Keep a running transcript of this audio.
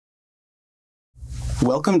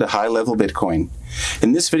Welcome to High Level Bitcoin.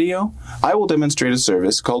 In this video, I will demonstrate a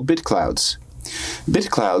service called Bitclouds.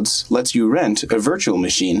 Bitclouds lets you rent a virtual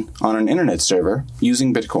machine on an internet server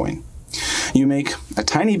using Bitcoin. You make a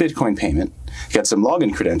tiny Bitcoin payment, get some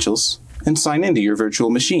login credentials, and sign into your virtual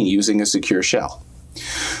machine using a secure shell.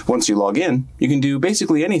 Once you log in, you can do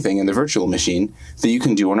basically anything in the virtual machine that you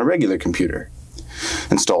can do on a regular computer.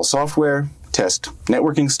 Install software, test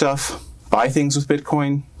networking stuff, buy things with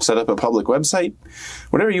Bitcoin, set up a public website,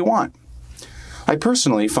 whatever you want. I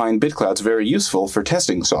personally find Bitclouds very useful for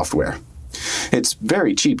testing software. It's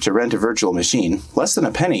very cheap to rent a virtual machine, less than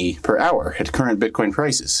a penny per hour at current Bitcoin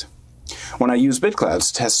prices. When I use Bitclouds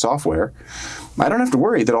to test software, I don't have to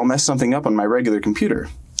worry that I'll mess something up on my regular computer.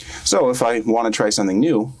 So if I want to try something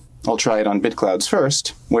new, I'll try it on Bitclouds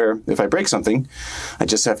first, where if I break something, I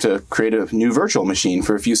just have to create a new virtual machine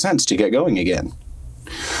for a few cents to get going again.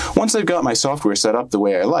 Once I've got my software set up the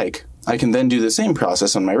way I like, I can then do the same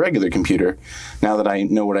process on my regular computer, now that I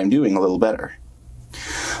know what I'm doing a little better.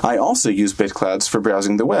 I also use Bitclouds for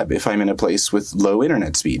browsing the web if I'm in a place with low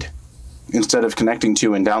internet speed. Instead of connecting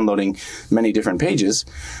to and downloading many different pages,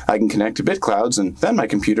 I can connect to Bitclouds and then my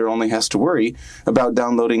computer only has to worry about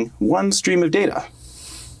downloading one stream of data.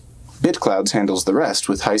 Bitclouds handles the rest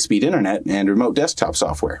with high-speed internet and remote desktop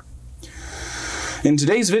software. In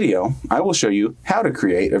today's video, I will show you how to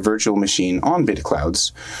create a virtual machine on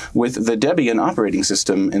Bitclouds with the Debian operating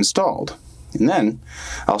system installed. And then,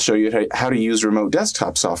 I'll show you how to use remote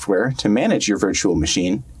desktop software to manage your virtual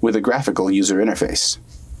machine with a graphical user interface.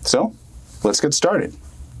 So, let's get started.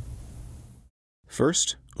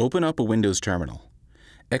 First, open up a Windows terminal.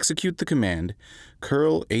 Execute the command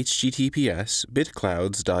curl https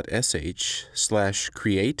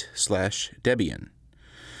bitclouds.sh/create/debian.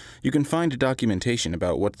 You can find documentation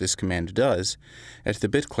about what this command does at the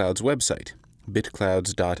Bitclouds website,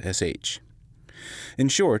 bitclouds.sh. In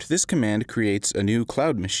short, this command creates a new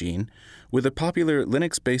cloud machine with a popular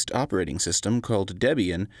Linux-based operating system called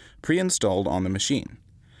Debian pre-installed on the machine.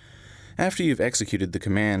 After you've executed the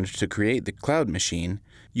command to create the cloud machine,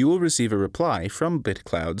 you will receive a reply from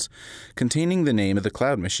Bitclouds containing the name of the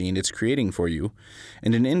cloud machine it's creating for you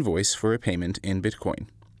and an invoice for a payment in Bitcoin.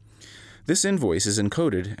 This invoice is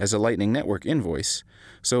encoded as a Lightning Network invoice,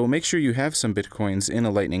 so make sure you have some Bitcoins in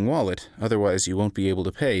a Lightning wallet, otherwise you won't be able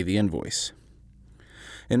to pay the invoice.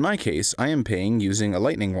 In my case, I am paying using a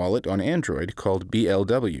Lightning wallet on Android called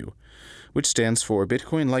BLW, which stands for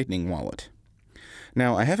Bitcoin Lightning Wallet.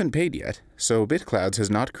 Now, I haven't paid yet, so Bitclouds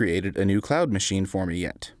has not created a new cloud machine for me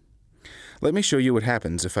yet. Let me show you what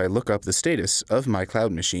happens if I look up the status of my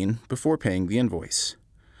cloud machine before paying the invoice.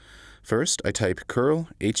 First, I type curl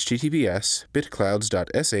https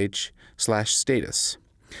bitclouds.sh/status,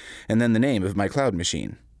 and then the name of my cloud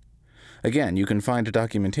machine. Again, you can find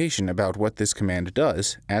documentation about what this command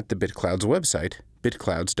does at the Bitclouds website,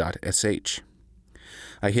 bitclouds.sh.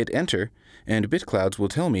 I hit enter, and Bitclouds will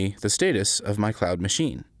tell me the status of my cloud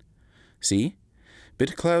machine. See?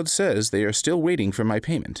 Bitclouds says they are still waiting for my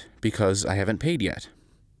payment because I haven't paid yet.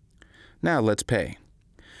 Now let's pay.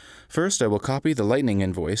 First, I will copy the Lightning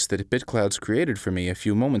invoice that Bitclouds created for me a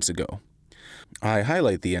few moments ago. I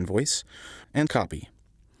highlight the invoice and copy.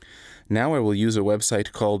 Now I will use a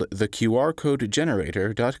website called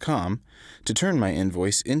theqrcodegenerator.com to turn my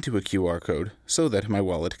invoice into a QR code so that my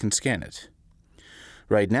wallet can scan it.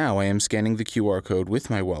 Right now I am scanning the QR code with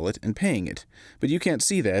my wallet and paying it, but you can't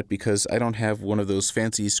see that because I don't have one of those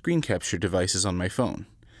fancy screen capture devices on my phone.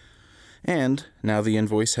 And now the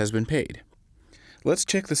invoice has been paid. Let's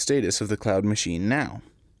check the status of the cloud machine now.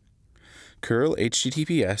 Curl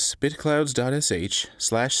https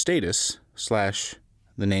bitclouds.sh/status/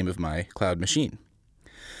 the name of my cloud machine.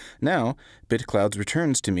 Now, Bitclouds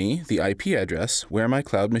returns to me the IP address where my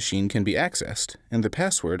cloud machine can be accessed and the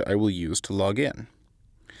password I will use to log in.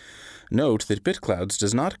 Note that Bitclouds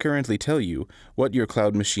does not currently tell you what your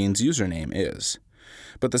cloud machine's username is,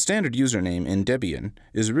 but the standard username in Debian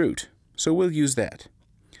is root, so we'll use that.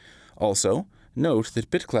 Also, note that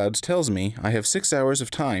Bitclouds tells me I have 6 hours of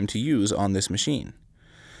time to use on this machine.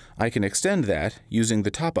 I can extend that using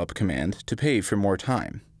the top-up command to pay for more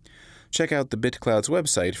time. Check out the Bitclouds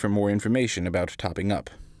website for more information about topping up.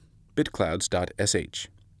 bitclouds.sh.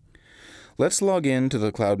 Let's log in to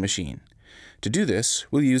the cloud machine. To do this,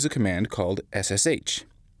 we'll use a command called SSH.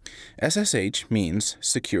 SSH means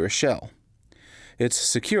secure shell. It's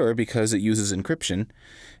secure because it uses encryption,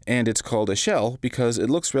 and it's called a shell because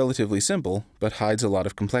it looks relatively simple but hides a lot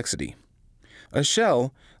of complexity. A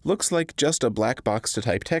shell looks like just a black box to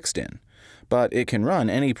type text in, but it can run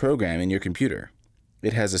any program in your computer.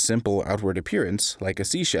 It has a simple outward appearance, like a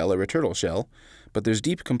seashell or a turtle shell, but there's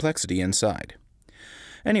deep complexity inside.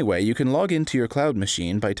 Anyway, you can log into your cloud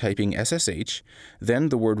machine by typing SSH, then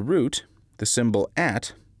the word root, the symbol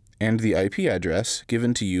 @ and the IP address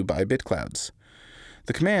given to you by Bitclouds.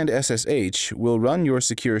 The command SSH will run your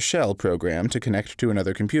secure shell program to connect to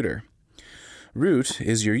another computer. Root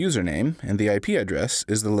is your username, and the IP address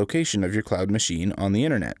is the location of your cloud machine on the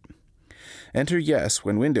internet. Enter yes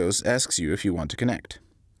when Windows asks you if you want to connect.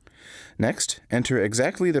 Next, enter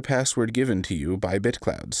exactly the password given to you by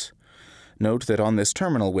Bitclouds. Note that on this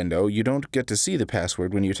terminal window, you don't get to see the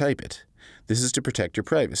password when you type it. This is to protect your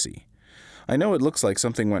privacy. I know it looks like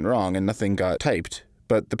something went wrong and nothing got typed,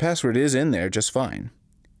 but the password is in there just fine.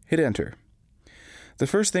 Hit enter. The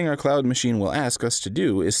first thing our cloud machine will ask us to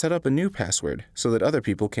do is set up a new password so that other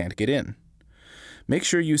people can't get in. Make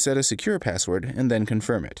sure you set a secure password and then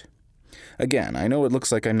confirm it. Again, I know it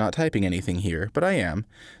looks like I'm not typing anything here, but I am.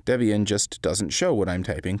 Debian just doesn't show what I'm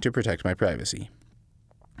typing to protect my privacy.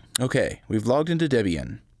 Okay, we've logged into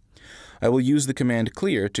Debian. I will use the command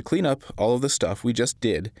clear to clean up all of the stuff we just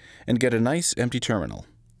did and get a nice empty terminal.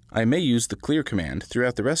 I may use the clear command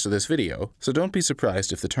throughout the rest of this video, so don't be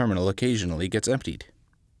surprised if the terminal occasionally gets emptied.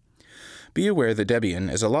 Be aware that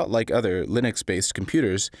Debian is a lot like other Linux-based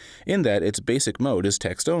computers in that its basic mode is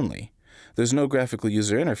text only. There's no graphical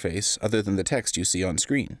user interface other than the text you see on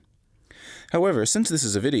screen. However, since this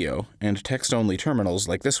is a video, and text-only terminals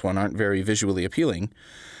like this one aren't very visually appealing,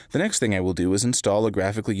 the next thing I will do is install a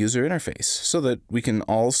graphical user interface so that we can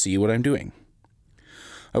all see what I'm doing.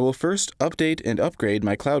 I will first update and upgrade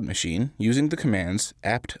my cloud machine using the commands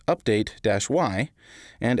apt-update-y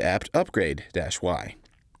and apt-upgrade-y.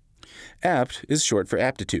 apt is short for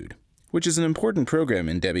aptitude, which is an important program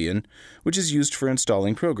in Debian, which is used for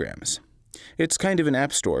installing programs. It's kind of an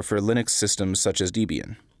app store for Linux systems such as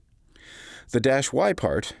Debian. The -y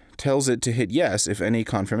part tells it to hit yes if any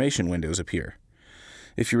confirmation windows appear.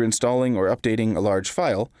 If you're installing or updating a large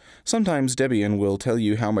file, sometimes Debian will tell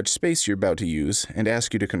you how much space you're about to use and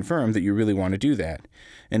ask you to confirm that you really want to do that.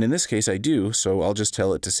 And in this case I do, so I'll just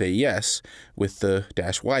tell it to say yes with the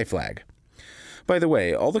 -y flag. By the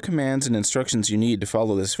way, all the commands and instructions you need to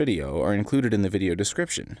follow this video are included in the video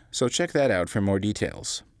description, so check that out for more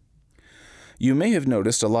details. You may have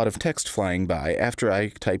noticed a lot of text flying by after I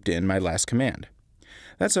typed in my last command.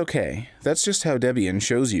 That's okay. That's just how Debian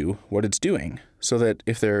shows you what it's doing, so that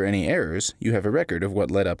if there are any errors, you have a record of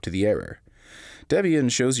what led up to the error.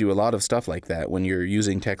 Debian shows you a lot of stuff like that when you're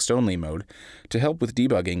using text-only mode to help with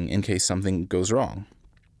debugging in case something goes wrong.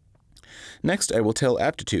 Next, I will tell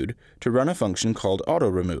Aptitude to run a function called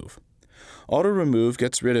auto-remove. Auto-remove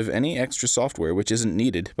gets rid of any extra software which isn't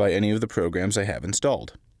needed by any of the programs I have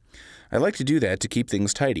installed. I like to do that to keep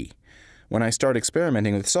things tidy. When I start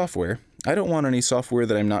experimenting with software, I don't want any software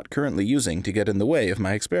that I'm not currently using to get in the way of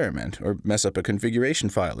my experiment or mess up a configuration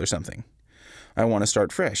file or something. I want to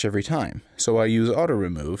start fresh every time, so I use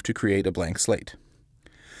auto-remove to create a blank slate.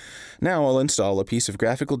 Now I'll install a piece of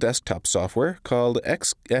graphical desktop software called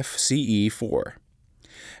XFCE4.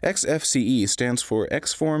 XFCE stands for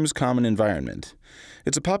Xforms Common Environment.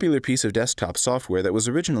 It's a popular piece of desktop software that was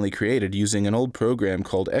originally created using an old program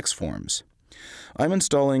called Xforms. I'm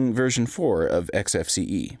installing version 4 of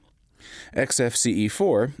XFCE.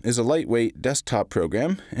 XFCE4 is a lightweight desktop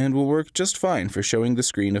program and will work just fine for showing the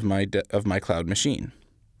screen of my cloud machine.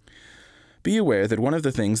 Be aware that one of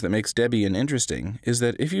the things that makes Debian interesting is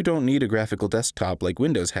that if you don't need a graphical desktop like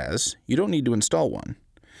Windows has, you don't need to install one.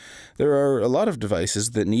 There are a lot of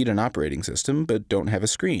devices that need an operating system but don't have a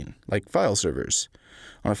screen, like file servers.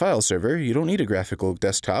 On a file server, you don't need a graphical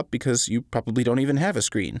desktop because you probably don't even have a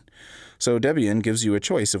screen. So Debian gives you a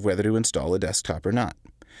choice of whether to install a desktop or not.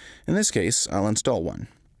 In this case, I'll install one.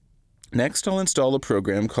 Next, I'll install a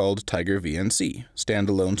program called Tiger Vnc,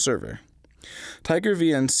 Standalone Server. Tiger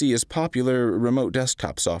Vnc is popular remote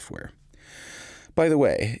desktop software. By the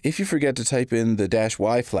way, if you forget to type in the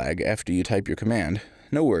 -y flag after you type your command,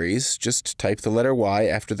 no worries, just type the letter Y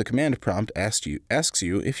after the command prompt asks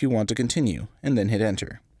you if you want to continue, and then hit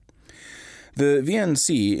enter. The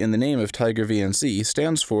VNC in the name of Tiger Vnc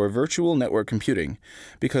stands for Virtual Network Computing,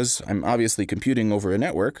 because I'm obviously computing over a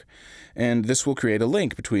network, and this will create a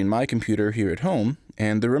link between my computer here at home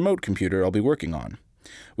and the remote computer I'll be working on,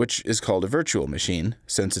 which is called a virtual machine,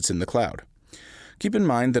 since it's in the cloud. Keep in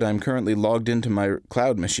mind that I'm currently logged into my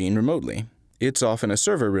cloud machine remotely. It's off in a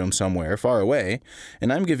server room somewhere far away,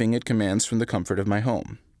 and I'm giving it commands from the comfort of my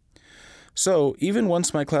home. So, even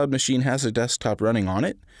once my cloud machine has a desktop running on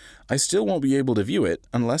it, I still won't be able to view it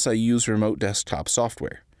unless I use remote desktop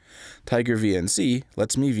software. Tiger Vnc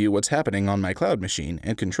lets me view what's happening on my cloud machine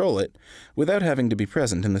and control it without having to be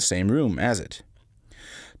present in the same room as it.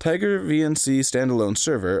 Tiger Vnc Standalone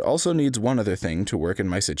server also needs one other thing to work in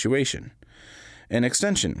my situation: an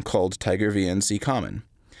extension called Tiger Vnc Common.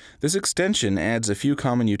 This extension adds a few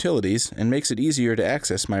common utilities and makes it easier to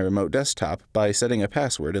access my remote desktop by setting a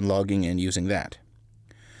password and logging in using that.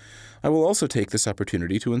 I will also take this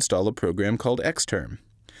opportunity to install a program called Xterm.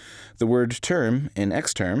 The word term in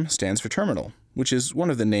Xterm stands for terminal, which is one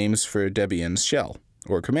of the names for Debian's shell,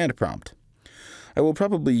 or command prompt. I will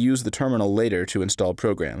probably use the terminal later to install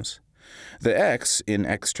programs. The X in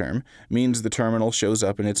Xterm means the terminal shows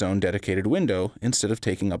up in its own dedicated window instead of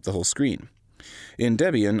taking up the whole screen. In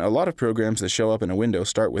Debian, a lot of programs that show up in a window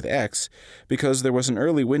start with X because there was an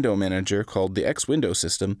early window manager called the X window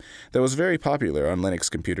system that was very popular on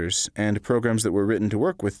Linux computers, and programs that were written to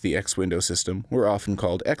work with the X window system were often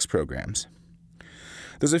called X programs.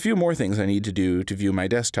 There's a few more things I need to do to view my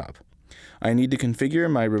desktop. I need to configure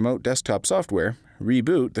my remote desktop software,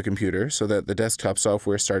 reboot the computer so that the desktop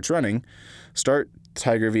software starts running, start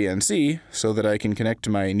Tiger Vnc so that I can connect to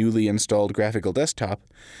my newly installed graphical desktop,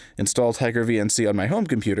 install Tiger Vnc on my home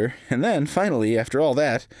computer, and then, finally, after all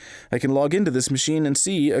that, I can log into this machine and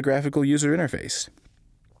see a graphical user interface.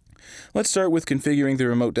 Let's start with configuring the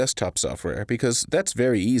remote desktop software, because that's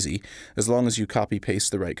very easy as long as you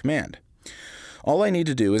copy-paste the right command. All I need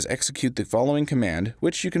to do is execute the following command,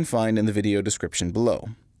 which you can find in the video description below.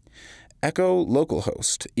 Echo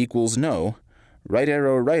localhost equals no //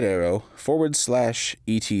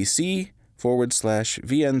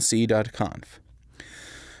 etc/vnc.conf.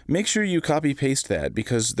 Make sure you copy-paste that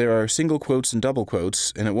because there are single quotes and double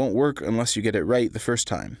quotes, and it won't work unless you get it right the first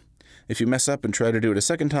time. If you mess up and try to do it a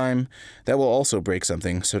second time, that will also break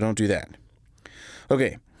something, so don't do that.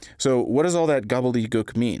 Okay, so what does all that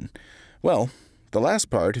gobbledygook mean? Well, the last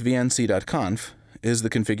part, vnc.conf, is the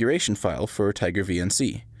configuration file for Tiger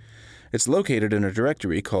Vnc. It's located in a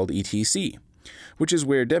directory called etc, which is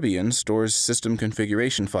where Debian stores system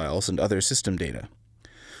configuration files and other system data.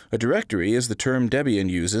 A directory is the term Debian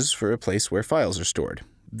uses for a place where files are stored.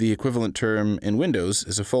 The equivalent term in Windows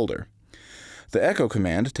is a folder. The echo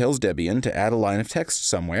command tells Debian to add a line of text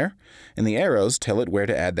somewhere, and the arrows tell it where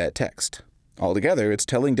to add that text. Altogether, it's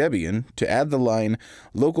telling Debian to add the line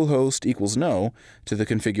localhost equals no to the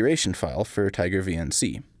configuration file for Tiger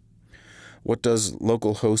Vnc. What does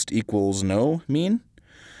localhost equals no mean?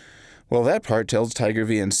 Well, that part tells Tiger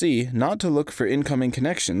Vnc not to look for incoming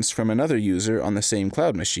connections from another user on the same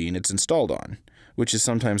cloud machine it's installed on, which is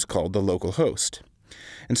sometimes called the local host.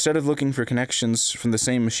 Instead of looking for connections from the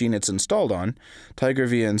same machine it's installed on, Tiger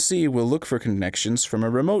Vnc will look for connections from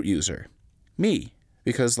a remote user, me,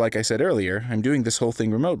 because, like I said earlier, I'm doing this whole thing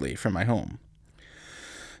remotely from my home.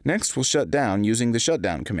 Next, we'll shut down using the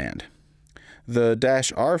shutdown command. The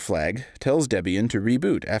 -r flag tells Debian to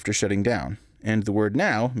reboot after shutting down, and the word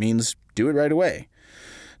now means do it right away.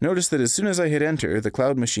 Notice that as soon as I hit enter, the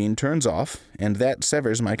cloud machine turns off, and that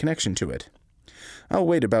severs my connection to it. I'll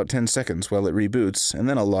wait about 10 seconds while it reboots, and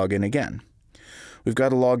then I'll log in again. We've got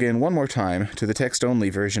to log in one more time to the text-only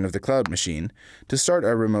version of the cloud machine to start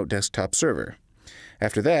our remote desktop server.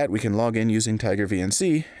 After that, we can log in using Tiger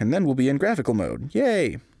Vnc, and then we'll be in graphical mode.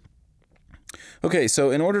 Yay! Okay, so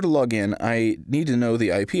in order to log in, I need to know the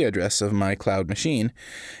IP address of my cloud machine,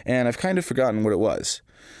 and I've kind of forgotten what it was.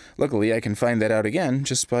 Luckily, I can find that out again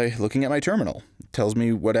just by looking at my terminal. It tells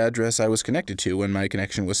me what address I was connected to when my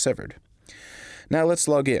connection was severed. Now let's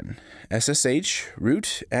log in. SSH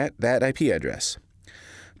root at that IP address.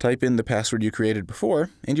 Type in the password you created before,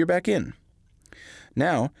 and you're back in.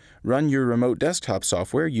 Now, run your remote desktop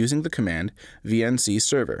software using the command vnc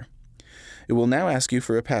server. It will now ask you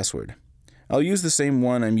for a password. I'll use the same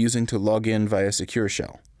one I'm using to log in via Secure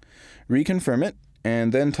Shell. Reconfirm it,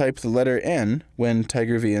 and then type the letter N when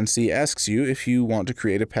Tiger Vnc asks you if you want to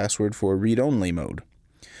create a password for read-only mode.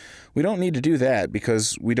 We don't need to do that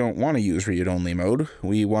because we don't want to use read-only mode.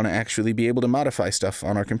 We want to actually be able to modify stuff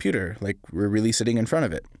on our computer, like we're really sitting in front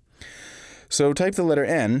of it. So type the letter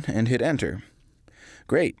N and hit enter.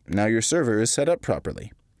 Great, now your server is set up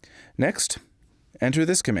properly. Next, enter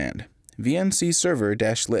this command, vnc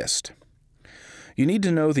server-list. You need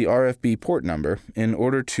to know the RFB port number in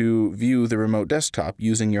order to view the remote desktop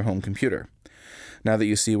using your home computer. Now that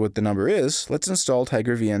you see what the number is, let's install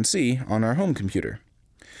Tiger Vnc on our home computer.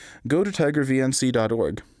 Go to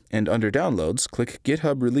tigervnc.org, and under Downloads, click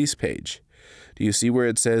GitHub Release Page. Do you see where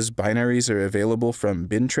it says binaries are available from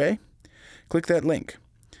bin tray? Click that link.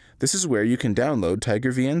 This is where you can download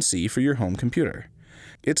Tiger Vnc for your home computer.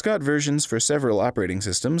 It's got versions for several operating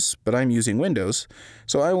systems, but I'm using Windows,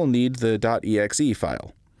 so I will need the .exe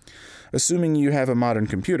file. Assuming you have a modern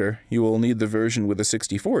computer, you will need the version with a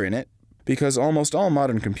 64 in it, because almost all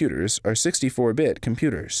modern computers are 64-bit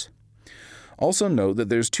computers. Also note that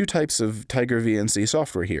there's two types of Tiger Vnc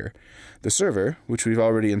software here. The server, which we've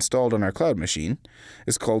already installed on our cloud machine,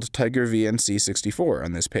 is called Tiger Vnc 64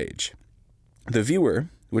 on this page. The viewer,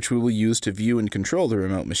 which we will use to view and control the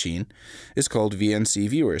remote machine, is called VNC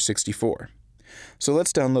Viewer 64. So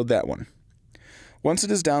let's download that one. Once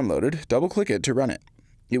it is downloaded, double-click it to run it.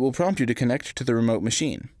 It will prompt you to connect to the remote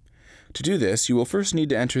machine. To do this, you will first need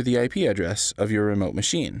to enter the IP address of your remote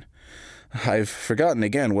machine. I've forgotten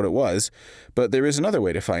again what it was, but there is another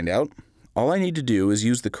way to find out. All I need to do is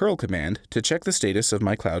use the curl command to check the status of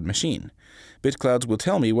my cloud machine. Bitclouds will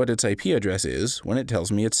tell me what its IP address is when it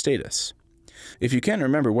tells me its status. If you can't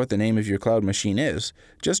remember what the name of your cloud machine is,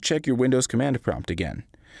 just check your Windows command prompt again.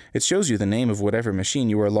 It shows you the name of whatever machine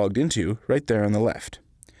you are logged into right there on the left.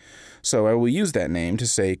 So I will use that name to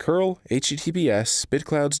say curl https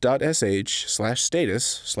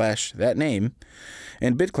bitclouds.sh/status/that name,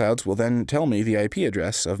 and Bitclouds will then tell me the IP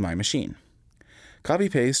address of my machine.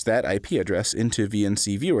 Copy-paste that IP address into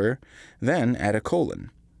VNC Viewer, then add a colon.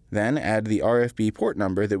 Then add the RFB port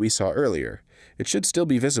number that we saw earlier. It should still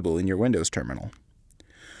be visible in your Windows terminal.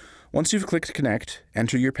 Once you've clicked Connect,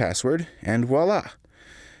 enter your password, and voila!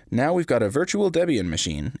 Now we've got a virtual Debian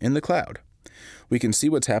machine in the cloud. We can see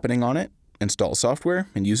what's happening on it, install software,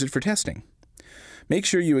 and use it for testing. Make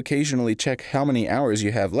sure you occasionally check how many hours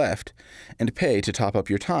you have left, and pay to top up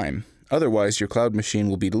your time. Otherwise, your cloud machine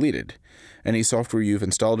will be deleted. Any software you've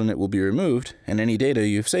installed on it will be removed, and any data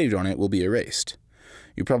you've saved on it will be erased.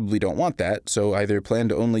 You probably don't want that, so either plan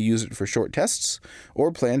to only use it for short tests,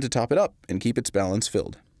 or plan to top it up and keep its balance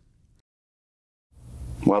filled.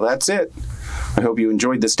 Well, that's it. I hope you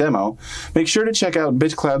enjoyed this demo. Make sure to check out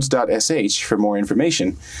bitclouds.sh for more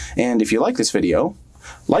information, and if you like this video,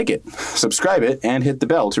 like it, subscribe it, and hit the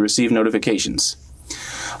bell to receive notifications.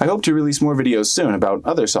 I hope to release more videos soon about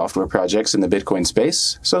other software projects in the Bitcoin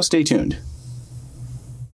space, so stay tuned.